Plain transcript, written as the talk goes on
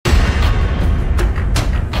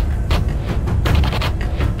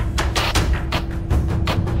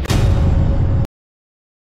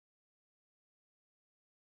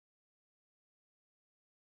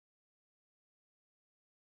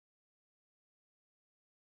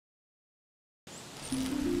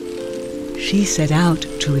She set out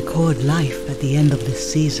to record life at the end of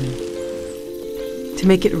this season. To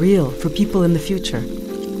make it real for people in the future.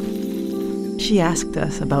 She asked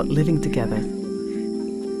us about living together.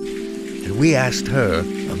 And we asked her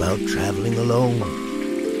about traveling alone.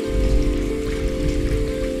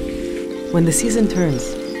 When the season turns,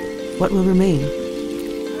 what will remain?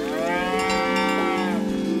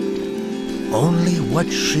 Only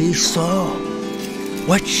what she saw,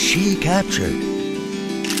 what she captured.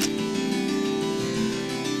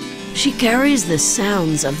 She carries the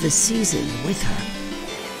sounds of the season with her.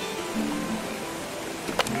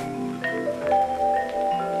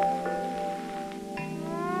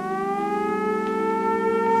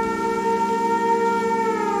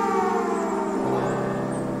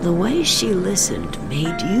 The way she listened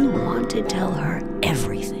made you want to tell her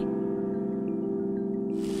everything.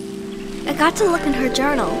 I got to look in her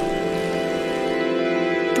journal.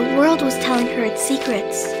 The world was telling her its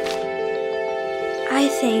secrets. I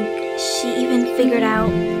think she even figured out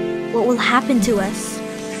what will happen to us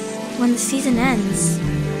when the season ends.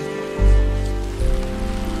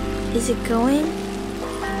 Is it going?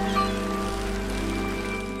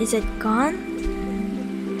 Is it gone?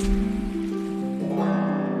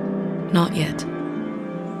 Not yet.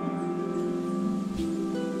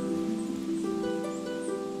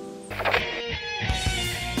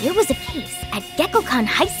 There was a case at GeckoCon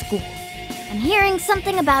High School. I'm hearing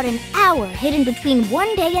something about an hour hidden between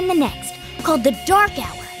one day and the next, called the Dark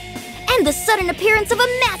Hour, and the sudden appearance of a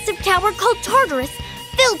massive tower called Tartarus,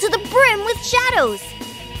 filled to the brim with shadows.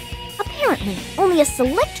 Apparently, only a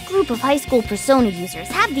select group of high school Persona users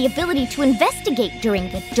have the ability to investigate during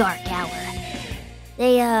the Dark Hour.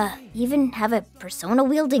 They, even have a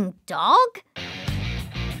Persona-wielding dog?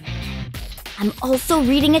 I'm also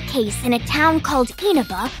reading a case in a town called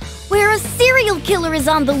Inaba, where a serial killer is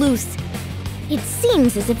on the loose. It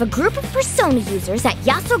seems as if a group of Persona users at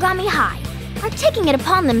Yasogami High are taking it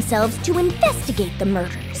upon themselves to investigate the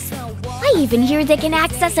murders. I even hear they can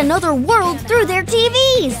access another world through their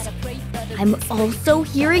TVs. I'm also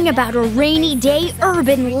hearing about a rainy day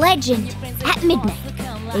urban legend. At midnight,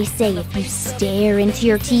 they say if you stare into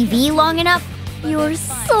your TV long enough, your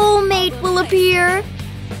soulmate will appear.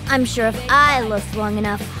 I'm sure if I looked long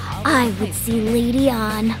enough, I would see Lady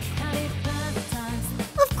Ann.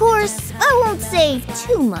 Of course, I won't say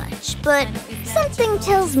too much, but something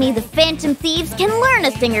tells me the Phantom Thieves can learn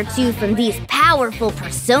a thing or two from these powerful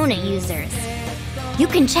Persona users. You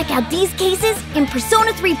can check out these cases in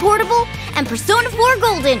Persona 3 Portable and Persona 4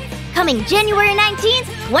 Golden, coming January 19th,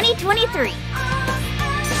 2023.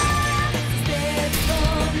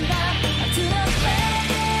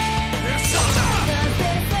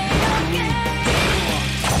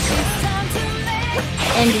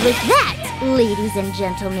 And with that, ladies and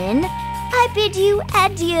gentlemen, I bid you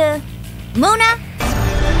adieu. Mona?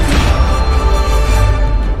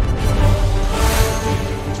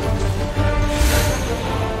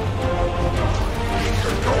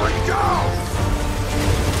 You're going down!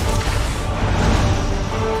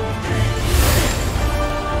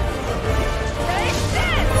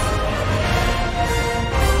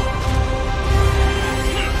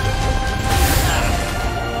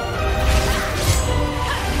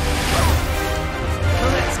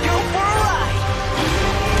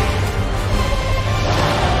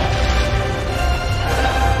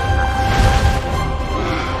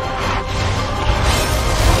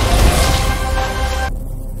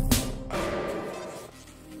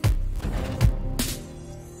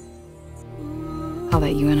 I'll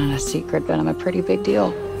let you in on a secret, but I'm a pretty big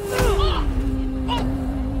deal.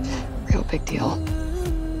 Real big deal.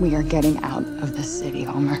 We are getting out of the city,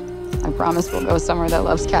 Homer. I promise we'll go somewhere that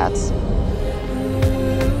loves cats.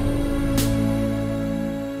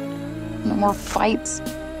 No more fights.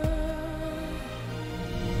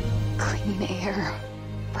 Clean air,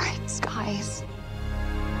 bright skies.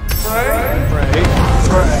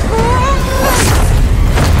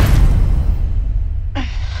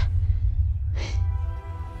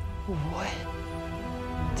 What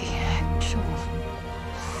the actual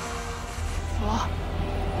fuck?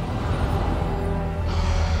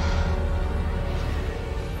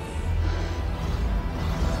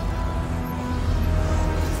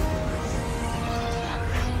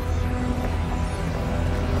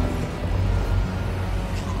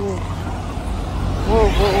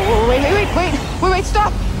 Whoa, wait,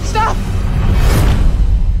 stop!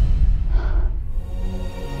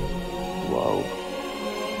 Whoa.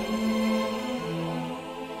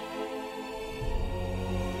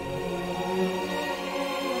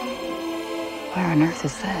 Where on earth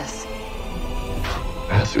is this?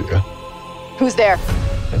 Asuka. Who's there?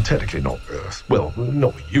 And technically not Earth. Well,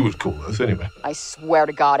 not what you would call Earth, anyway. I swear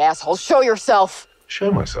to God, asshole, show yourself!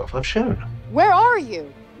 Show myself. I've shown. Where are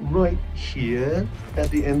you? Right here, at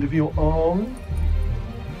the end of your arm.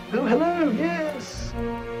 Oh, hello, yes.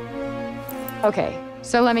 Okay,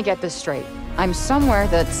 so let me get this straight. I'm somewhere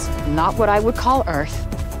that's not what I would call Earth.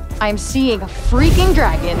 I'm seeing freaking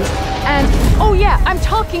dragons, and oh yeah, I'm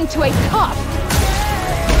talking to a cop.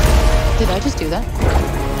 Did I just do that?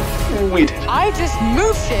 We did. I just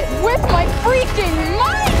moved shit with my freaking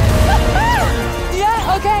mind!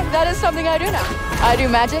 Yeah, okay, that is something I do now. I do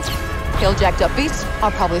magic, kill jacked up beasts,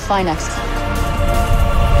 I'll probably fly next.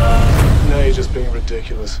 No, you're just being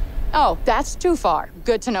ridiculous. Oh, that's too far.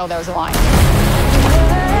 Good to know there was a line.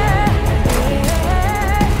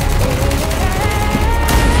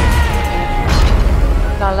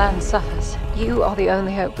 Our land suffers. You are the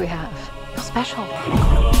only hope we have. You're special.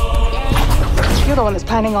 You're the one that's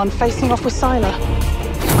planning on facing off with Sylar.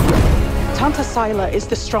 Tanta Sylar is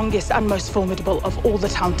the strongest and most formidable of all the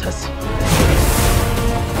Tantas.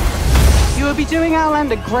 You will be doing our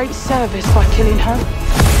land a great service by killing her.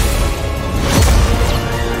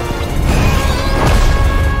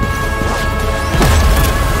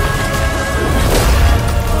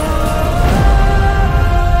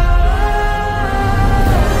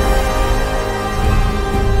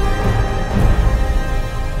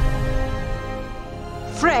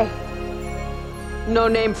 Frey! No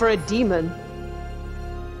name for a demon.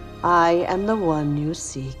 I am the one you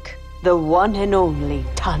seek. The one and only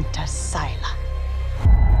Tanta Sylar.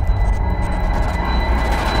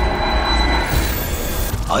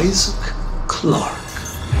 Isaac Clarke.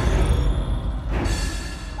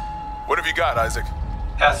 What have you got, Isaac?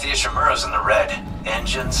 Half the Ishimura's in the red.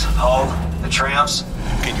 Engines, hull, the trams.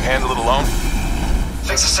 Can you handle it alone?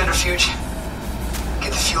 Fix the centrifuge.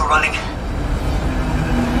 Get the fuel running.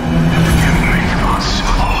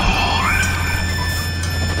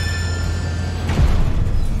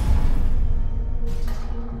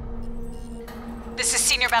 This is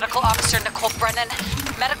Senior Medical Officer Nicole Brennan.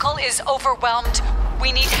 Medical is overwhelmed.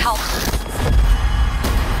 We need help.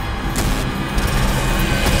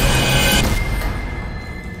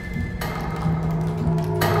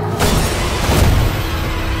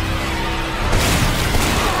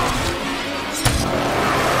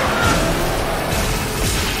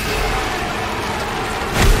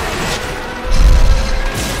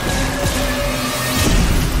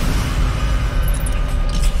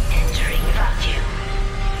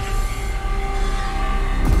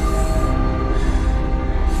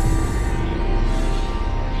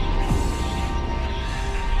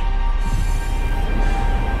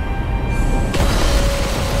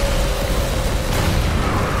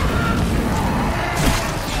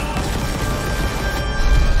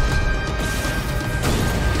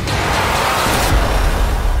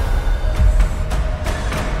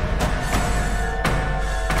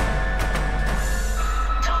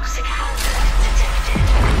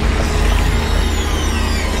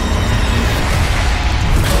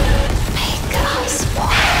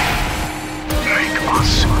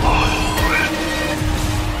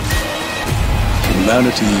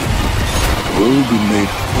 Humanity will be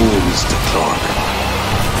made whole, Mr. Clarke.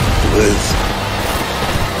 With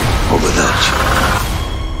or without you.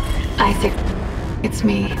 Isaac, it's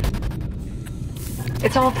me.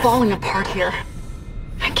 It's all falling apart here.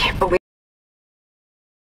 I can't believe.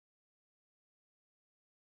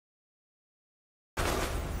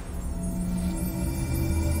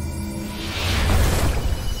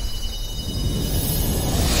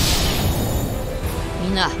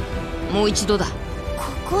 Mina, もう一度だ。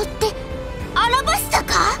ここってアラバスタ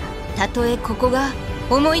か？たとえここが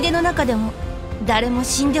思い出の中でも誰も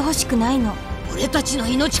死んでほしくないの。俺たちの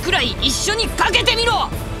命くらい一緒にかけてみろ。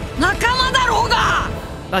仲間だろうが。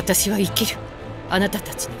私は生きる。あなた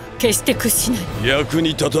たちには決して屈しない。役に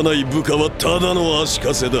立たない部下はただの足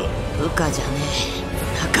かせだ。部下じゃね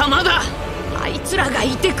え。仲間だ。あいつらが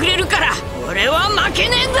いてくれるから俺は負け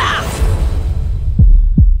ねえんだ。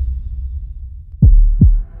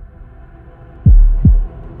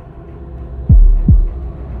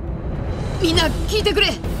みんな聞いてくれ。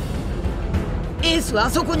エースはあ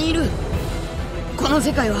そこにいる。この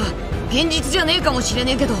世界は現実じゃねえかもしれ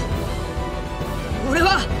ねえけど俺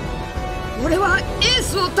はエー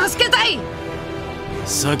スを助けたい。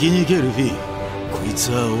先に行けルフィ。こいつ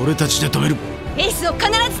は俺たちで止める。エースを必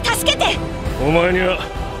ず助けて。お前には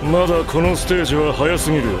まだこのステージは早す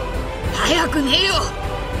ぎる。早くねえよ。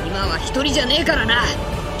今は一人じゃねえからな。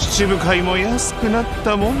七部会も安くなっ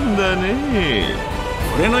たもんだね。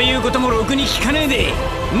俺の言うこともろくに聞かねえで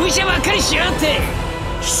無茶ばっかりしやがって。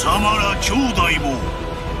貴様ら兄弟も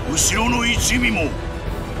後ろの一味も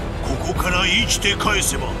こから生きて返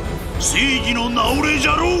せば正義の名折れじ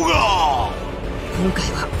ゃろうが。今回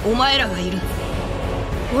はお前らがいる。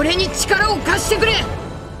俺に力を貸してくれ。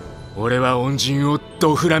俺は恩人を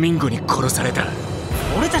ドフラミンゴに殺された。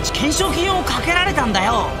俺たち懸賞金をかけられたんだ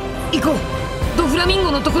よ。行こう、ドフラミン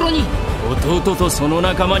ゴのところに。弟とその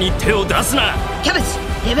仲間に手を出すな。キャベツ、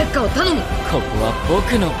レベッカを頼む。ここは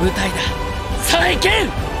僕の舞台だ。さあ行け。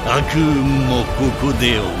悪運もここ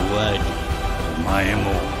で終わり、お前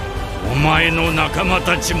もお前の仲間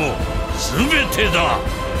たちも全てだ。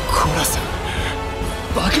コラさん、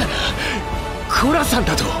バカな。コラさん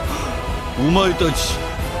だと。お前たち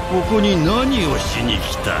ここに何をしに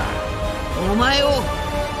来た。お前を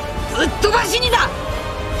ぶっ飛ばしにだ。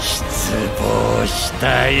失望し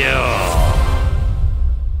たよ。